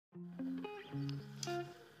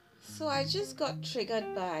So I just got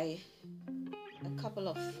triggered by a couple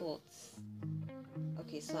of thoughts.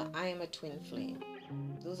 Okay, so I am a twin flame.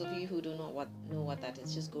 Those of you who do not know what that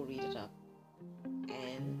is, just go read it up.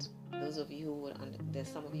 And those of you who there's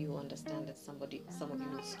some of you who understand it. Some of you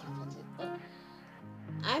will scoff at it. But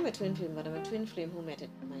I'm a twin flame, but I'm a twin flame who met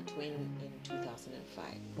my twin in 2005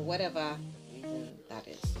 for whatever reason that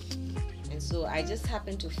is. And so I just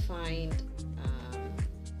happened to find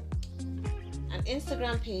an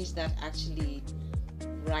Instagram page that actually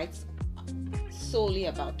writes solely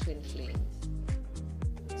about twin flames,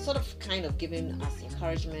 sort of kind of giving us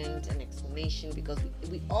encouragement and explanation, because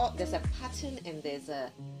we all, there's a pattern and there's a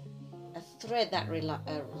thread that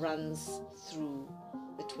runs through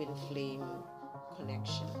the twin flame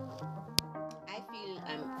connection. I feel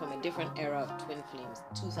I'm from a different era of twin flames.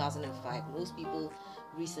 2005. Most people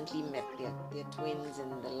recently met their twins in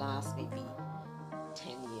the last maybe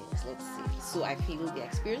 10 years, let's say. So I feel the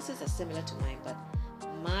experiences are similar to mine, but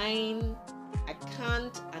mine, I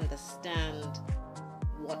can't understand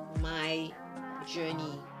what my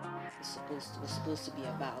journey was supposed to be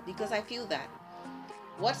about, because I feel that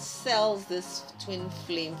what sells this twin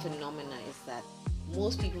flame phenomena is that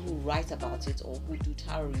most people who write about it or who do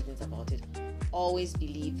tarot readings about it always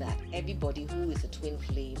believe that everybody who is a twin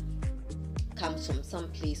flame comes from some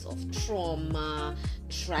place of trauma,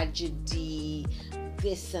 tragedy,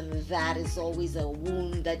 this and that, is always a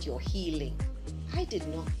wound that you're healing. I did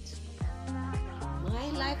not. My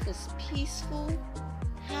life was peaceful,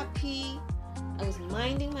 happy. I was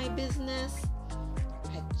minding my business.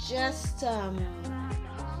 I just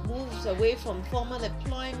moved away from formal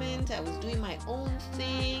employment. I was doing my own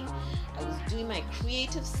thing. I was doing my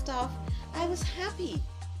creative stuff. I was happy.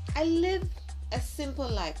 I lived a simple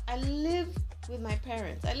life. I lived with my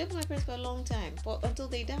parents. I lived with my parents for a long time, until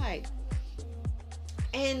they died.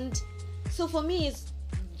 And so for me,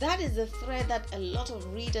 that is the thread that a lot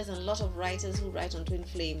of readers and a lot of writers who write on twin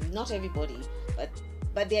flame, not everybody,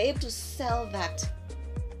 but they're able to sell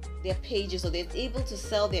their pages, or they're able to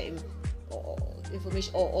sell their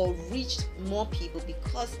information or reach more people,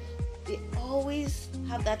 because they always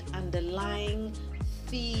have that underlying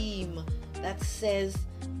theme that says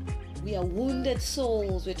we are wounded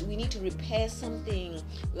souls, we need to repair something,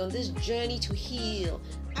 we're on this journey to heal.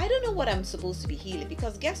 I don't know what I'm supposed to be healing,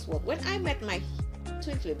 because guess what? When I met my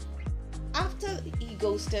twin flame, after he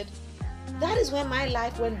ghosted, that is when my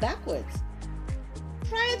life went backwards.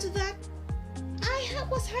 Prior to that, I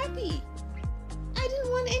was happy. I didn't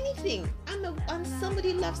want anything. I'm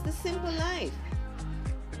somebody who loves the simple life.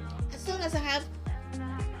 As long as I have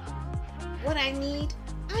what I need,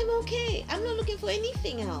 I'm okay. I'm not looking for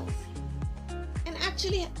anything else. And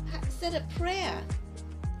actually said a prayer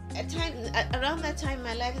around that time in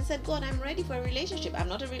my life and said, God, I'm ready for a relationship. I've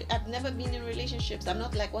never been in relationships. I'm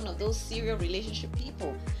not like one of those serial relationship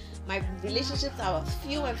people. My relationships are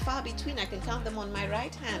few and far between. I can count them on my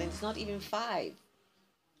right hand, and it's not even 5.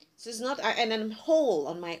 So it's not, and I'm whole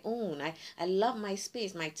on my own. I love my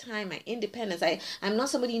space, my time, my independence. I'm not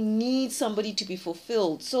somebody who needs somebody to be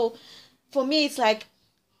fulfilled. So for me, it's like,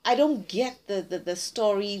 I don't get the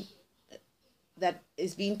story that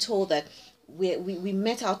is being told that we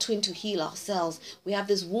met our twin to heal ourselves. We have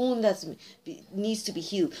this wound that needs to be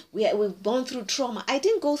healed. We've gone through trauma. I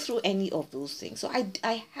didn't go through any of those things. So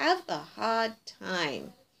I have a hard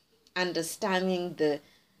time understanding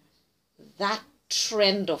that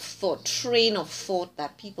train of thought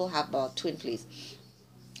that people have about twin flames.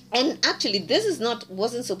 And actually, this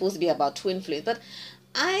wasn't supposed to be about twin flames, but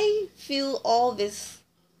I feel all this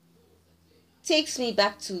takes me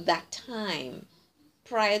back to that time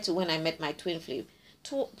prior to when I met my twin flame,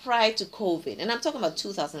 prior to COVID. And I'm talking about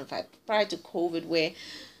 2005, prior to COVID, where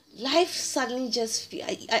life suddenly just,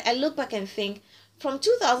 I look back and think, from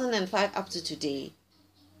 2005 up to today,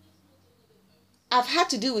 I've had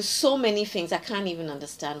to do with so many things I can't even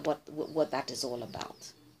understand what that is all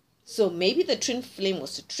about. So maybe the twin flame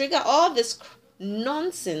was to trigger all this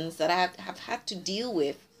nonsense that I have had to deal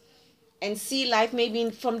with and see life maybe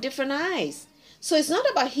from different eyes. So it's not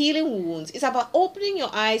about healing wounds. It's about opening your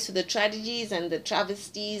eyes to the tragedies and the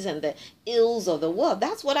travesties and the ills of the world.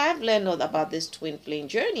 That's what I've learned about this twin flame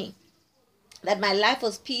journey. That my life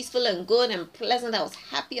was peaceful and good and pleasant. I was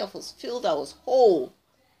happy. I was filled. I was whole.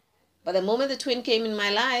 But the moment the twin came in my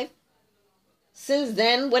life, since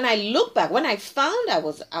then, when I look back, when I found I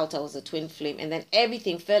was a twin flame, and then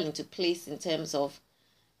everything fell into place in terms of,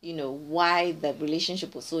 why the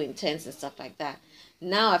relationship was so intense and stuff like that.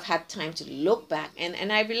 Now I've had time to look back,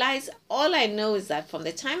 and I realize all I know is that from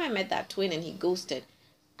the time I met that twin and he ghosted,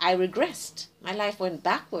 I regressed. My life went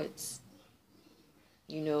backwards,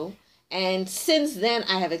 And since then,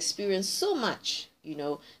 I have experienced so much,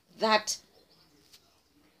 that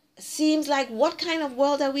seems like, what kind of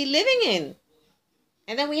world are we living in?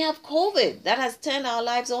 And then we have COVID that has turned our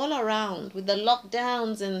lives all around with the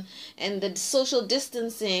lockdowns and the social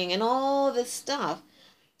distancing and all this stuff.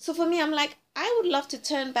 So for me, I'm like, I would love to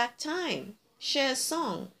turn back time, share a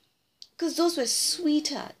song, because those were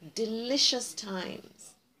sweeter, delicious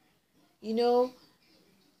times.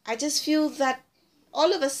 I just feel that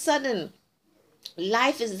all of a sudden,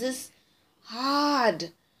 life is this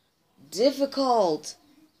hard, difficult,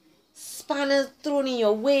 spanner thrown in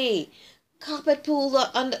your way, carpet pulled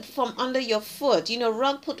from under your foot,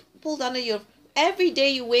 rug pulled under your. Every day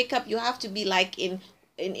you wake up, you have to be like in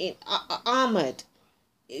armored.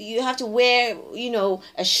 You have to wear,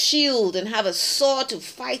 a shield and have a sword to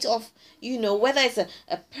fight off, whether it's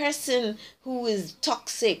a person who is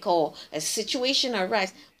toxic or a situation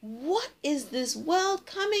arise. What is this world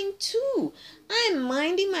coming to? I'm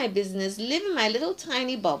minding my business, living my little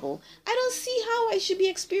tiny bubble. I don't see how I should be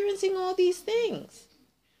experiencing all these things.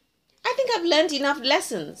 I think I've learned enough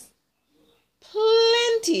lessons.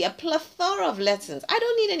 Plenty, a plethora of lessons. I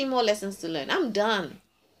don't need any more lessons to learn. I'm done.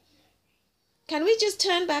 Can we just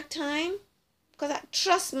turn back time? Because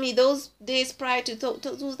trust me, those days prior to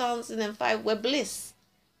 2005 were bliss.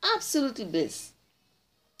 Absolutely bliss.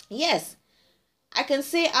 Yes, I can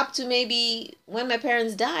say up to maybe when my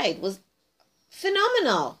parents died was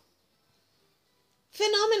phenomenal.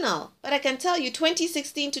 Phenomenal. But I can tell you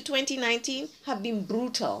 2016 to 2019 have been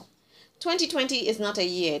brutal. 2020 is not a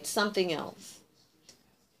year, it's something else.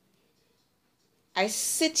 I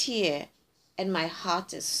sit here and my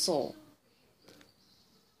heart is sore.